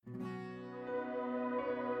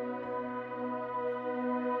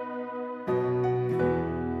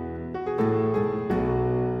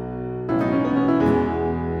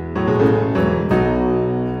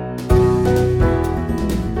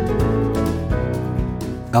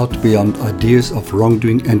Out beyond ideas of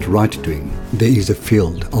wrongdoing and right-doing, there is a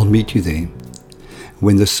field. I'll meet you there.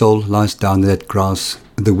 When the soul lies down in that grass,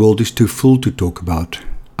 the world is too full to talk about.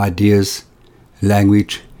 Ideas,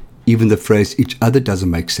 language, even the phrase each other doesn't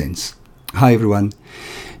make sense. Hi everyone.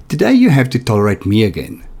 Today you have to tolerate me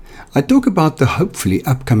again. I talk about the hopefully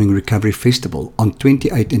upcoming Recovery Festival on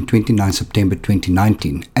 28 and 29 September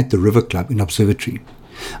 2019 at the River Club in Observatory.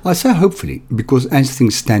 I say hopefully because as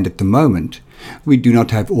things stand at the moment, we do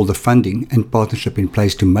not have all the funding and partnership in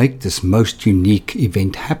place to make this most unique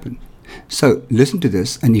event happen. So listen to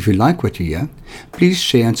this, and if you like what you hear, please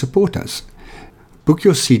share and support us. Book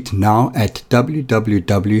your seat now at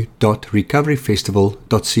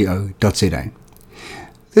www.recoveryfestival.co.za.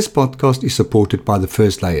 This podcast is supported by the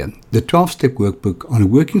First Layer, the 12-step workbook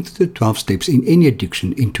on working through the 12 steps in any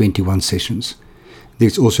addiction in 21 sessions.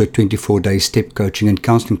 There's also a 24-day step coaching and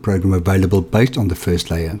counseling program available based on the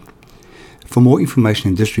First Layer. For more information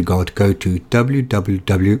in this regard, go to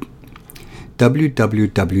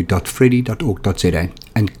www.freddy.org.za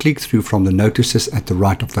and click through from the notices at the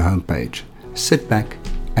right of the homepage. Sit back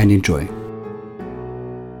and enjoy.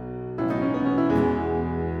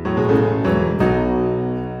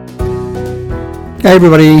 Hey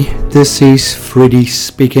everybody, this is Freddy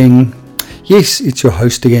speaking. Yes, it's your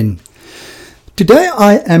host again. Today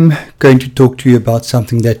I am going to talk to you about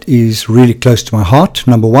something that is really close to my heart,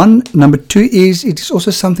 number one. Number two is it is also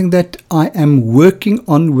something that I am working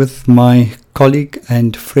on with my colleague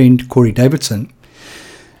and friend Corey Davidson.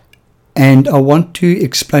 And I want to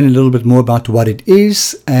explain a little bit more about what it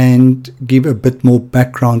is and give a bit more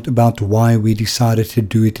background about why we decided to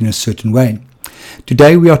do it in a certain way.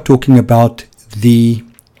 Today we are talking about the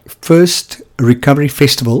first Recovery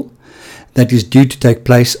Festival that is due to take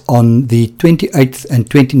place on the 28th and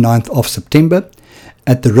 29th of September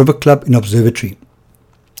at the River Club in Observatory.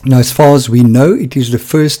 Now, as far as we know, it is the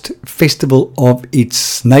first festival of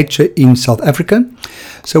its nature in South Africa,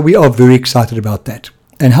 so we are very excited about that.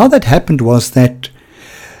 And how that happened was that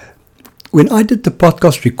when I did the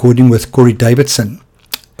podcast recording with Corey Davidson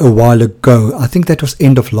a while ago, I think that was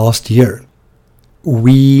end of last year,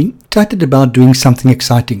 we chatted about doing something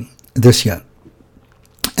exciting this year.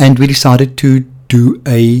 And we decided to do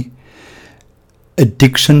a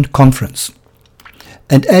addiction conference.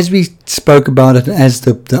 And as we spoke about it, as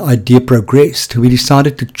the idea progressed, we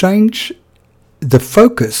decided to change the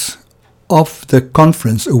focus of the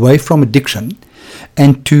conference away from addiction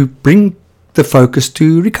and to bring the focus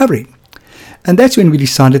to recovery. And that's when we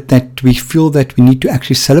decided that we feel that we need to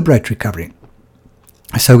actually celebrate recovery.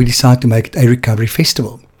 So we decided to make it a recovery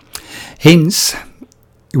festival. Hence,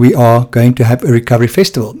 we are going to have a recovery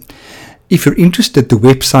festival. If you're interested, the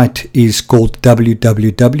website is called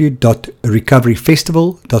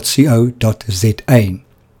www.recoveryfestival.co.za.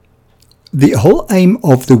 The whole aim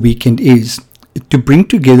of the weekend is to bring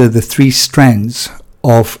together the three strands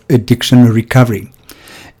of addiction recovery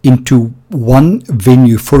into one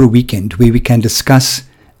venue for a weekend where we can discuss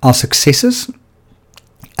our successes,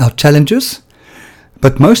 our challenges,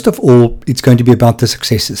 but most of all, it's going to be about the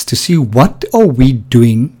successes, to see what are we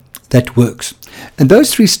doing that works. And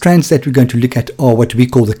those three strands that we're going to look at are what we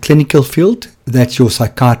call the clinical field, that's your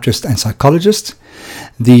psychiatrist and psychologist,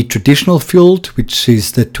 the traditional field, which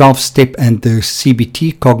is the 12-step and the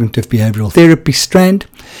CBT, cognitive behavioral therapy strand,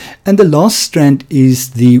 and the last strand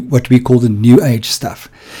is the what we call the new age stuff.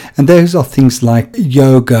 And those are things like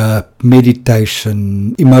yoga,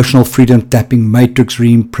 meditation, emotional freedom tapping, matrix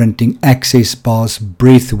reimprinting, access bars,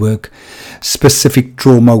 breath work, specific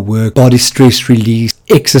trauma work, body stress release,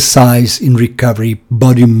 exercise in recovery,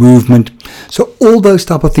 body movement. So all those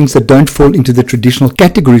type of things that don't fall into the traditional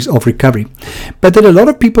categories of recovery, but that a lot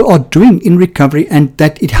of people are doing in recovery and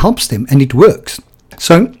that it helps them and it works.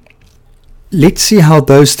 So let's see how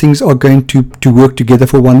those things are going to work together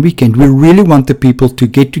for one weekend. We really want the people to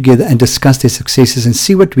get together and discuss their successes and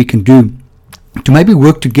see what we can do to maybe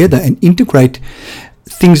work together and integrate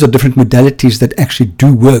things or different modalities that actually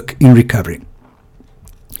do work in recovery.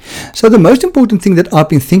 So the most important thing that I've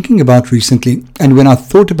been thinking about recently, and when I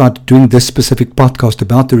thought about doing this specific podcast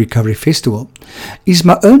about the Recovery Festival, is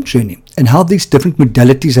my own journey and how these different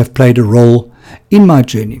modalities have played a role in my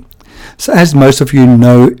journey. So as most of you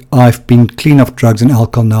know, I've been clean of drugs and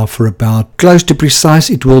alcohol now for about, close to precise,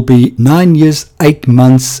 it will be 9 years, 8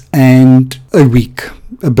 months and a week,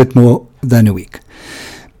 a bit more than a week,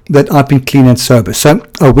 that I've been clean and sober. So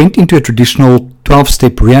I went into a traditional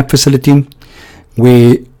 12-step rehab facility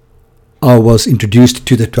where I was introduced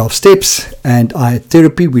to the 12 steps and I had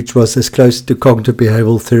therapy, which was as close to cognitive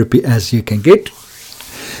behavioral therapy as you can get.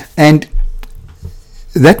 And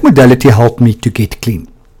that modality helped me to get clean.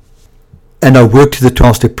 And I worked the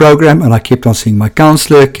 12-step program, and I kept on seeing my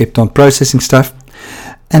counselor, kept on processing stuff.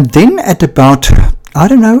 And then at about, I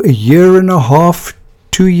don't know, a year and a half,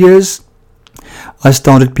 2 years, I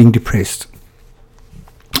started being depressed.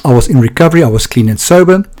 I was in recovery, I was clean and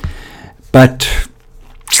sober, but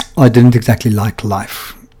I didn't exactly like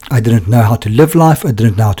life. I didn't know how to live life, I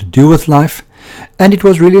didn't know how to deal with life, and it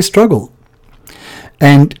was really a struggle.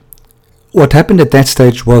 And what happened at that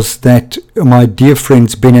stage was that my dear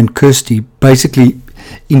friends Ben and Kirsty basically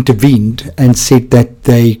intervened and said that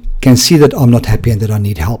they can see that I'm not happy and that I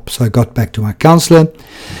need help. So I got back to my counselor,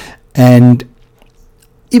 and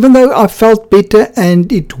even though I felt better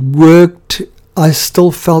and it worked, I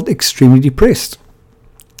still felt extremely depressed.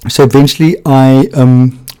 So eventually I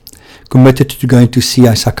committed to going to see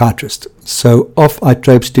a psychiatrist. So off I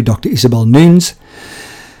traipsed to Dr. Isabel Nunes,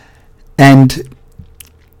 and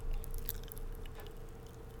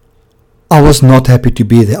I was not happy to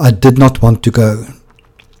be there. I did not want to go.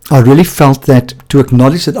 I really felt that to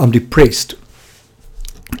acknowledge that I'm depressed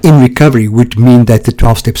in recovery would mean that the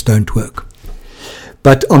 12 steps don't work.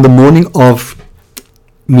 But on the morning of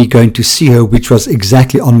me going to see her, which was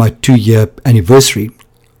exactly on my 2-year anniversary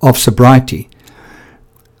of sobriety,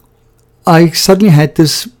 I suddenly had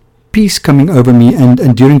this peace coming over me,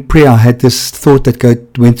 and during prayer I had this thought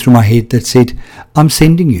that went through my head that said, I'm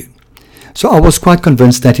sending you. So I was quite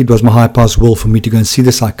convinced that it was my higher power's will for me to go and see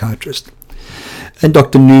the psychiatrist. And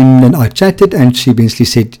Dr. Noon and I chatted, and she eventually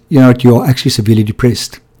said, you know, you're actually severely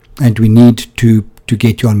depressed and we need to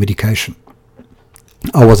get you on medication.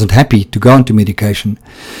 I wasn't happy to go onto medication,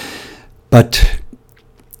 but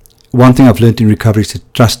one thing I've learned in recovery is to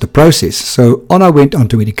trust the process. So on I went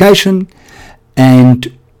onto medication,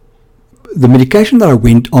 and the medication that I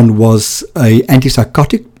went on was a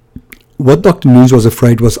antipsychotic. What Dr. Nunes was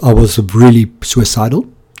afraid was I was really suicidal.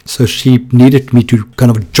 So she needed me to kind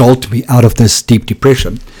of jolt me out of this deep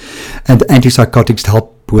depression. And the antipsychotics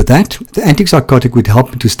help with that. The antipsychotic would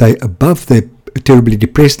help me to stay above the terribly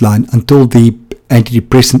depressed line until the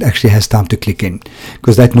antidepressant actually has time to click in,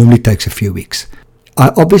 because that normally takes a few weeks.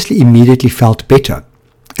 I obviously immediately felt better,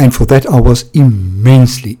 and for that I was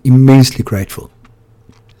immensely grateful.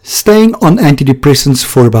 Staying on antidepressants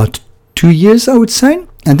for about 2 years, I would say,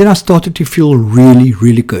 and then I started to feel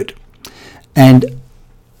really good. And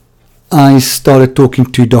I started talking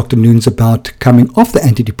to Dr. Nunes about coming off the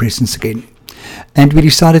antidepressants again. And we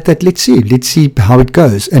decided that let's see how it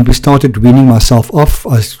goes. And we started weaning myself off.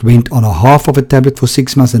 I went on a half of a tablet for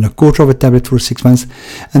 6 months and a quarter of a tablet for 6 months.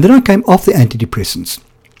 And then I came off the antidepressants.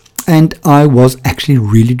 And I was actually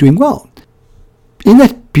really doing well. In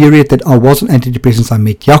that period that I was on antidepressants, I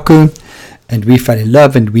met Jaco, and we fell in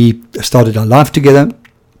love, and we started our life together.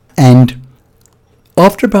 And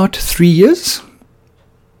after about 3 years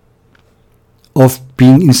of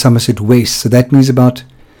being in Somerset West, so that means about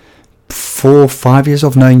 4 or 5 years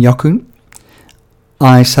of knowing Jaco,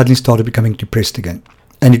 I suddenly started becoming depressed again.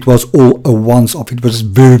 And it was all a once-off. It was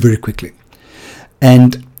very quickly.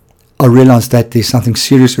 And I realized that there's something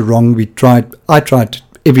seriously wrong. I tried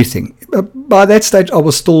everything. By that stage, I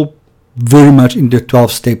was still very much in the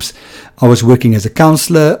 12 steps. I was working as a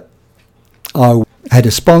counselor. I had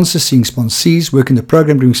a sponsor, seeing sponsees, working the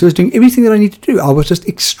program, doing service, doing everything that I needed to do. I was just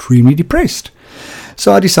extremely depressed.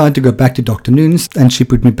 So I decided to go back to Dr. Nunes, and she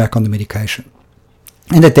put me back on the medication.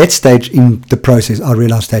 And at that stage in the process, I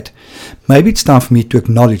realized that maybe it's time for me to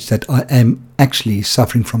acknowledge that I am actually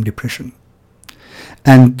suffering from depression.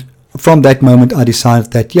 And from that moment, I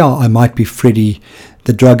decided that, I might be Freddie,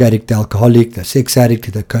 the drug addict, the alcoholic, the sex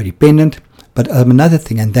addict, the codependent, but another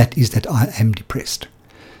thing, and that is that I am depressed.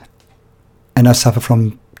 And I suffer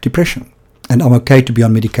from depression. And I'm okay to be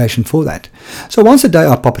on medication for that. So once a day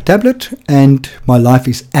I pop a tablet, and my life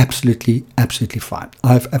is absolutely fine.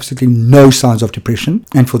 I have absolutely no signs of depression,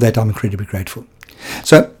 and for that I'm incredibly grateful.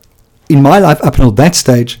 So in my life up until that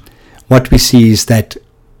stage, what we see is that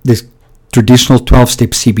this traditional 12-step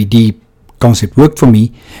CBD concept worked for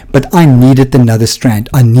me, but I needed another strand.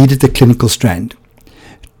 I needed the clinical strand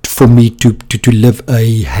for me to live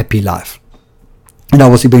a happy life. And I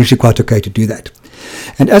was eventually quite okay to do that.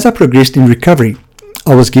 And as I progressed in recovery,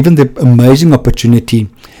 I was given the amazing opportunity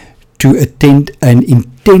to attend an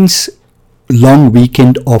intense long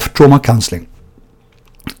weekend of trauma counseling.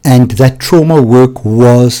 And that trauma work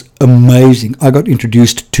was amazing. I got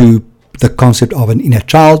introduced to the concept of an inner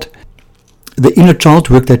child. The inner child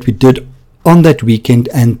work that we did on that weekend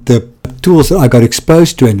and the tools that I got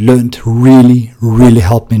exposed to and learned really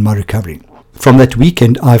helped me in my recovery. From that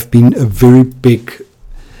weekend, I've been a very big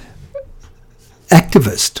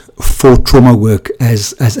activist for trauma work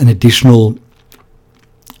as an additional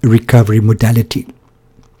recovery modality.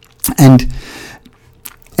 And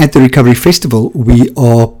at the Recovery Festival, we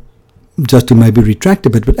are, just to maybe retract a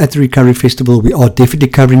bit, but at the Recovery Festival, we are definitely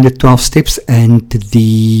covering the 12 steps and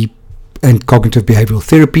cognitive behavioral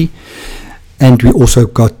therapy. And we also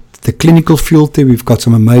got the clinical field there. We've got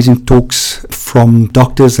some amazing talks from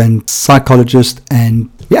doctors and psychologists, and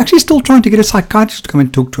we're actually still trying to get a psychiatrist to come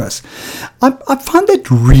and talk to us. I find that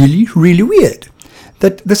really, really weird,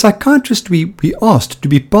 that the psychiatrist we asked to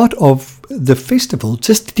be part of the festival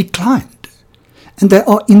just declined. And they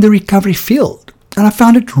are in the recovery field. And I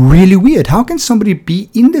found it really weird. How can somebody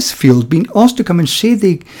be in this field, being asked to come and share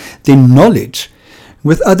their knowledge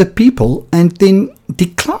with other people, and then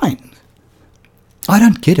decline? I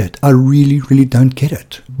don't get it. I really, really don't get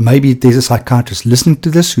it. Maybe there's a psychiatrist listening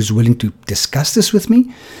to this who's willing to discuss this with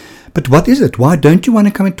me. But what is it? Why don't you want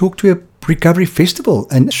to come and talk to a recovery festival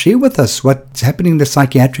and share with us what's happening in the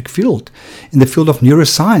psychiatric field, in the field of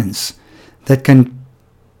neuroscience, that can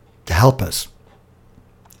help us?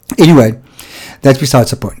 Anyway, that's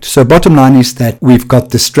besides the point. So bottom line is that we've got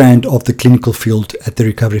the strand of the clinical field at the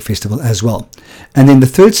Recovery Festival as well. And then the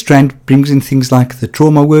third strand brings in things like the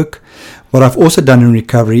trauma work. What I've also done in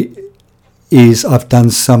recovery is I've done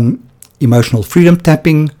some emotional freedom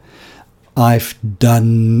tapping, I've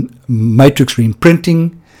done matrix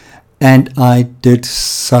reimprinting, and I did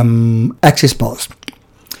some access bars.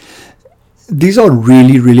 These are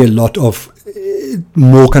really, really a lot of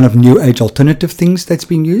more kind of new age alternative things that's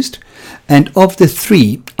being used. And of the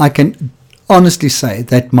three, I can honestly say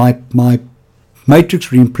that my matrix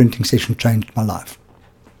reimprinting session changed my life.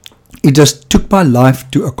 It just took my life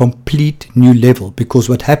to a complete new level, because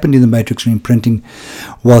what happened in the matrix reimprinting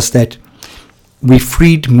was that we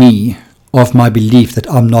freed me of my belief that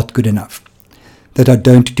I'm not good enough, that I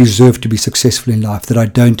don't deserve to be successful in life, that I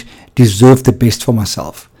don't deserve the best for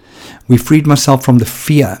myself. We freed myself from the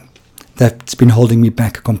fear that's been holding me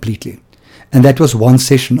back completely. And that was one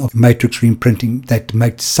session of matrix reimprinting that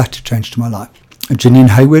made such a change to my life. Janine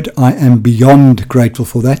Hayward, I am beyond grateful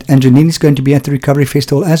for that. And Janine is going to be at the Recovery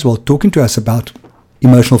Festival as well, talking to us about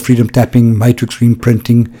emotional freedom tapping, matrix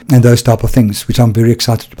reimprinting, and those type of things, which I'm very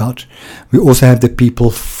excited about. We also have the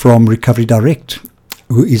people from Recovery Direct,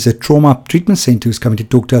 who is a trauma treatment center, who's coming to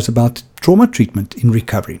talk to us about trauma treatment in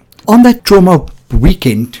recovery. On that trauma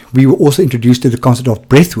weekend, we were also introduced to the concept of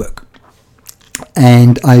breathwork.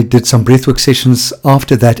 And I did some breathwork sessions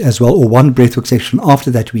after that as well, or one breathwork session after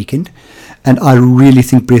that weekend. And I really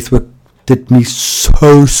think breathwork did me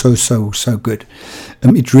so good.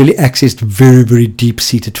 It really accessed very, very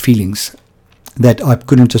deep-seated feelings that I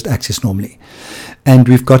couldn't just access normally. And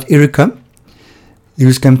we've got Erica,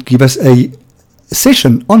 who's going to give us a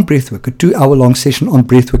session on breathwork, a 2-hour-long session on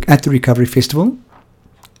breathwork at the Recovery Festival.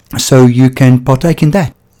 So you can partake in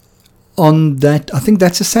that. On that, I think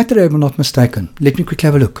that's a Saturday, if I'm not mistaken. Let me quickly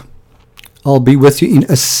have a look. I'll be with you in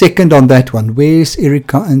a second on that one. Where's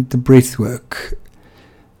Erica and the breathwork?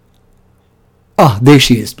 Ah, there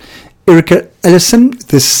she is. Erica Ellison,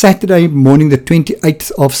 this Saturday morning, the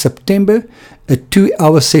 28th of September, a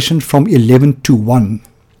 2-hour session from 11 to 1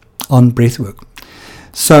 on breathwork.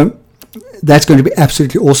 So that's going to be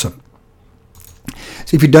absolutely awesome.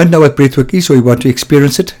 So if you don't know what breathwork is, or you want to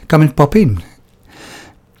experience it, come and pop in.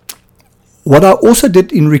 What I also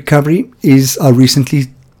did in recovery is I recently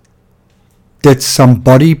did some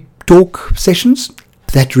body talk sessions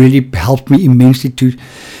that really helped me immensely to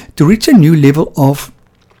reach a new level of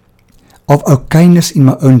okayness in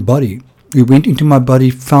my own body. We went into my body,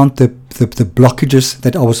 found the blockages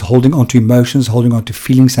that I was holding onto emotions, holding onto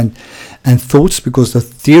feelings and thoughts, because the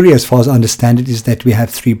theory, as far as I understand it, is that we have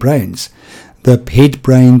 3 brains: the head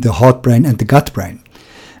brain, the heart brain, and the gut brain.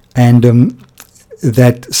 And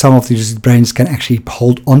that some of these brains can actually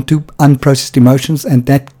hold onto unprocessed emotions, and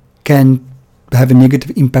that can have a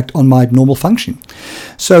negative impact on my normal function.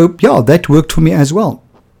 So yeah, that worked for me as well.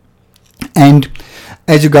 And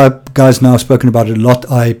as you guys know, I've spoken about it a lot.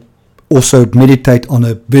 I also meditate on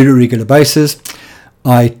a very regular basis.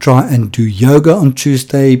 I try and do yoga on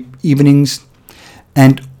Tuesday evenings,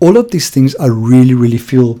 and all of these things I really, really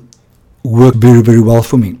feel work very, very well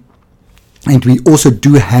for me. And we also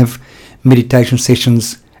do have meditation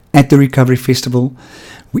sessions at the Recovery Festival.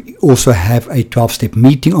 We also have a 12-step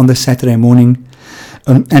meeting on the Saturday morning.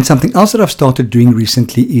 And something else that I've started doing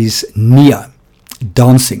recently is Nia,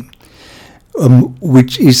 dancing,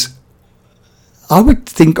 which is, I would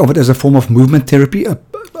think of it as a form of movement therapy.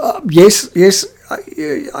 Yes,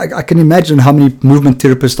 I can imagine how many movement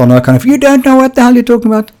therapists are now kind of, you don't know what the hell you're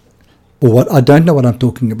talking about. Or what, I don't know what I'm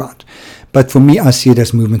talking about. But for me, I see it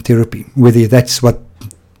as movement therapy, whether that's what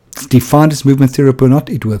defined as movement therapy or not,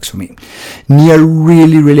 it works for me. NIA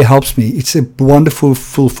really, really helps me. It's a wonderful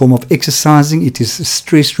full form of exercising. It is a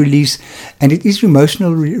stress release, and it is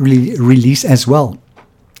emotional release as well.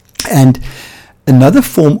 And another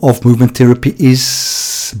form of movement therapy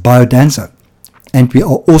is biodanza. And we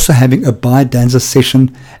are also having a biodanza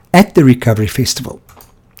session at the Recovery Festival.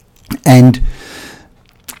 And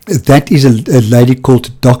that is a lady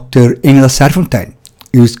called Dr. Engela Serfontein,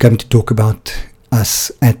 who's going to talk about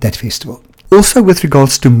us at that festival. Also, with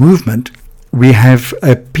regards to movement, we have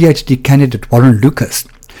a PhD candidate, Warren Lucas,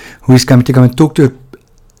 who is going to come and talk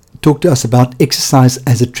to us about exercise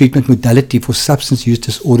as a treatment modality for substance use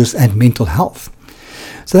disorders and mental health.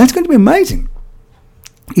 So that's going to be amazing.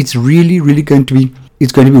 It's really, really going to be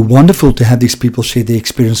wonderful to have these people share their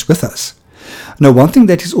experience with us. Now, one thing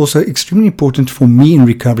that is also extremely important for me in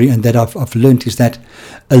recovery and that I've learned is that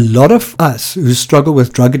a lot of us who struggle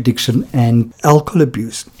with drug addiction and alcohol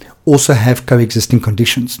abuse also have coexisting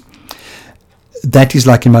conditions. That is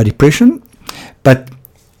like in my depression, but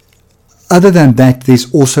other than that,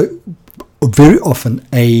 there's also very often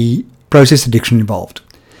a process addiction involved.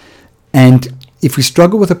 And if we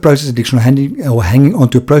struggle with a process addiction or hanging on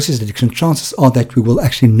to a process addiction, chances are that we will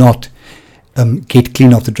actually not get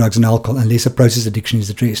clean of the drugs and alcohol unless a process addiction is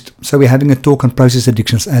addressed. So we're having a talk on process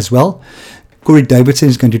addictions as well. Corey Davidson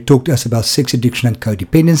is going to talk to us about sex addiction and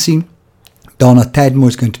codependency. Dana Tadmore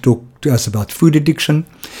is going to talk to us about food addiction.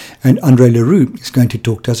 And Andre LaRue is going to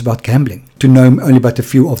talk to us about gambling, to know only about a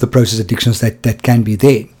few of the process addictions that can be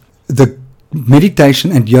there. The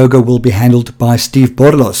meditation and yoga will be handled by Steve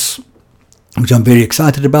Borlos, which I'm very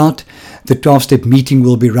excited about. The 12-step meeting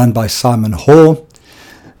will be run by Simon Hoare.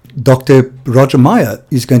 Dr. Roger Meyer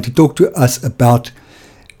is going to talk to us about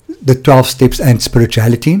the 12 steps and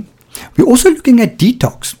spirituality. We're also looking at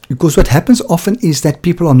detox, because what happens often is that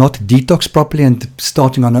people are not detoxed properly and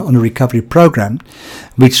starting on a recovery program,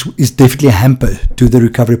 which is definitely a hamper to the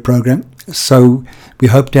recovery program. So we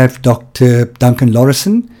hope to have Dr. Duncan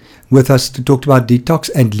Lorison with us to talk about detox,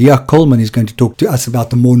 and Leah Coleman is going to talk to us about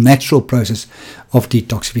the more natural process of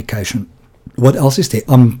detoxification. What else is there?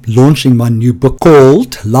 I'm launching my new book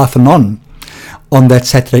called Life on that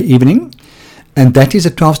Saturday evening, and that is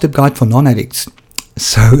a 12-step guide for non-addicts.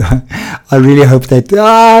 So I really hope that,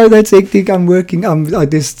 that's hectic, I'm working,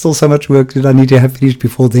 there's still so much work that I need to have finished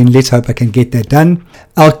before then. Let's hope I can get that done.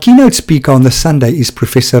 Our keynote speaker on the Sunday is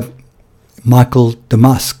Professor Michael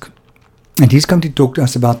Damask, and he's going to talk to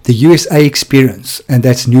us about the USA experience, and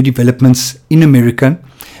that's new developments in America,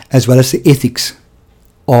 as well as the ethics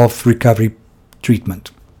of recovery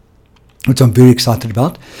treatment, which I'm very excited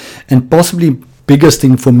about. And possibly biggest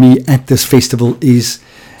thing for me at this festival is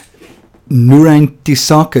Nurain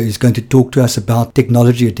Tisaka is going to talk to us about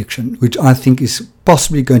technology addiction, which I think is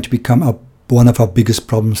possibly going to become one of our biggest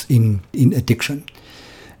problems in addiction,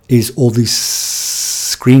 is all these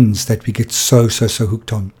screens that we get so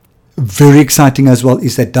hooked on. Very exciting as well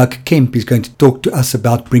is that Doug Kemp is going to talk to us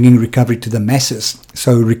about bringing recovery to the masses,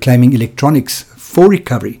 so reclaiming electronics for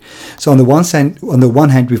recovery. So on the one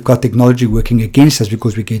hand, we've got technology working against us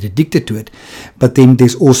because we get addicted to it, but then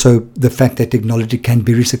there's also the fact that technology can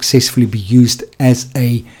very successfully be used as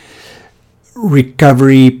a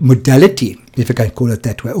recovery modality, if I can call it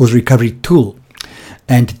that way, or a recovery tool.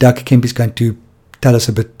 And Doug Kemp is going to tell us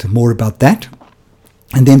a bit more about that.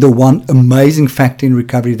 And then the one amazing factor in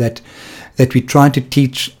recovery that we try to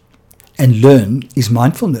teach and learn is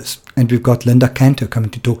mindfulness. And we've got Linda Cantor coming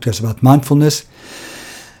to talk to us about mindfulness.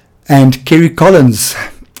 And Kerry Collins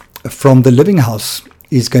from the Living House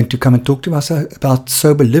is going to come and talk to us about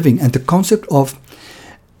sober living. And the concept of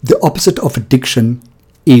the opposite of addiction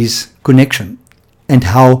is connection, and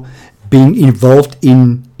how being involved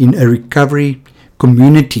in a recovery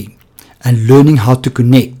community and learning how to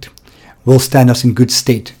connect will stand us in good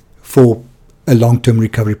stead for a long-term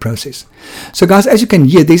recovery process. So guys, as you can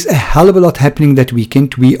hear, there's a hell of a lot happening that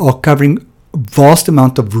weekend. We are covering a vast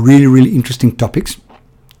amount of really, really interesting topics.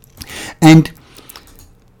 And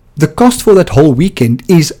the cost for that whole weekend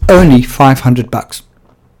is only $500.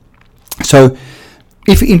 So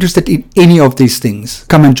if you're interested in any of these things,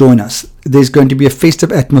 come and join us. There's going to be a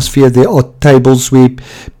festive atmosphere. There are tables where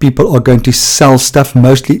people are going to sell stuff,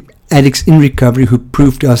 mostly addicts in recovery who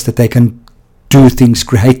prove to us that they can do things,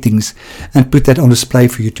 create things, and put that on display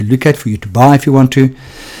for you to look at, for you to buy if you want to.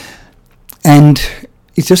 And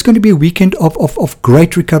it's just going to be a weekend of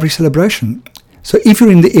great recovery celebration. So if you're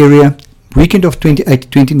in the area, weekend of 28 to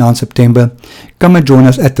 29 September, come and join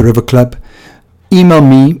us at the River Club. Email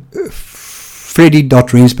me,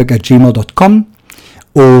 freddy.rensburg@gmail.com,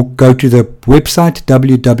 or go to the website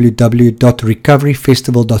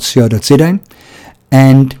www.recoveryfestival.co.za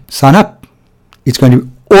and sign up. It's going to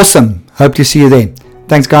be awesome. Hope to see you there.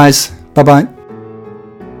 Thanks, guys. Bye-bye.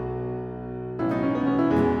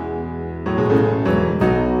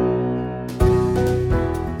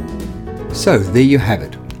 So there you have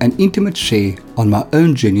it, an intimate share on my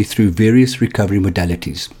own journey through various recovery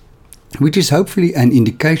modalities, which is hopefully an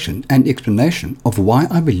indication and explanation of why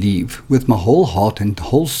I believe with my whole heart and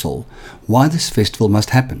whole soul why this festival must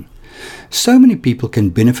happen. So many people can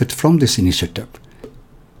benefit from this initiative.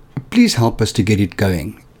 Please help us to get it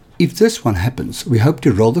going. If this one happens, we hope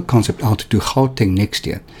to roll the concept out to Gauteng next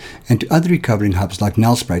year and to other recovering hubs like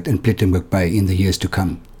Nelspruit and Plettenberg Bay in the years to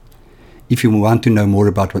come. If you want to know more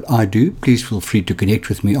about what I do, please feel free to connect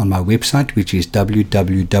with me on my website, which is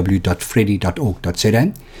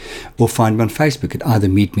www.freddy.org.za, or find me on Facebook at either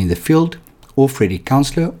Meet Me in the Field or Freddy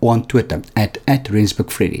Counselor, or on Twitter at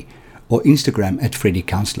RensburgFreddy, or Instagram at Freddy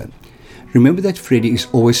Counselor. Remember that Freddy is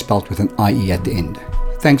always spelled with an IE at the end.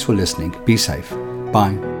 Thanks for listening. Be safe.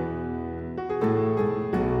 Bye.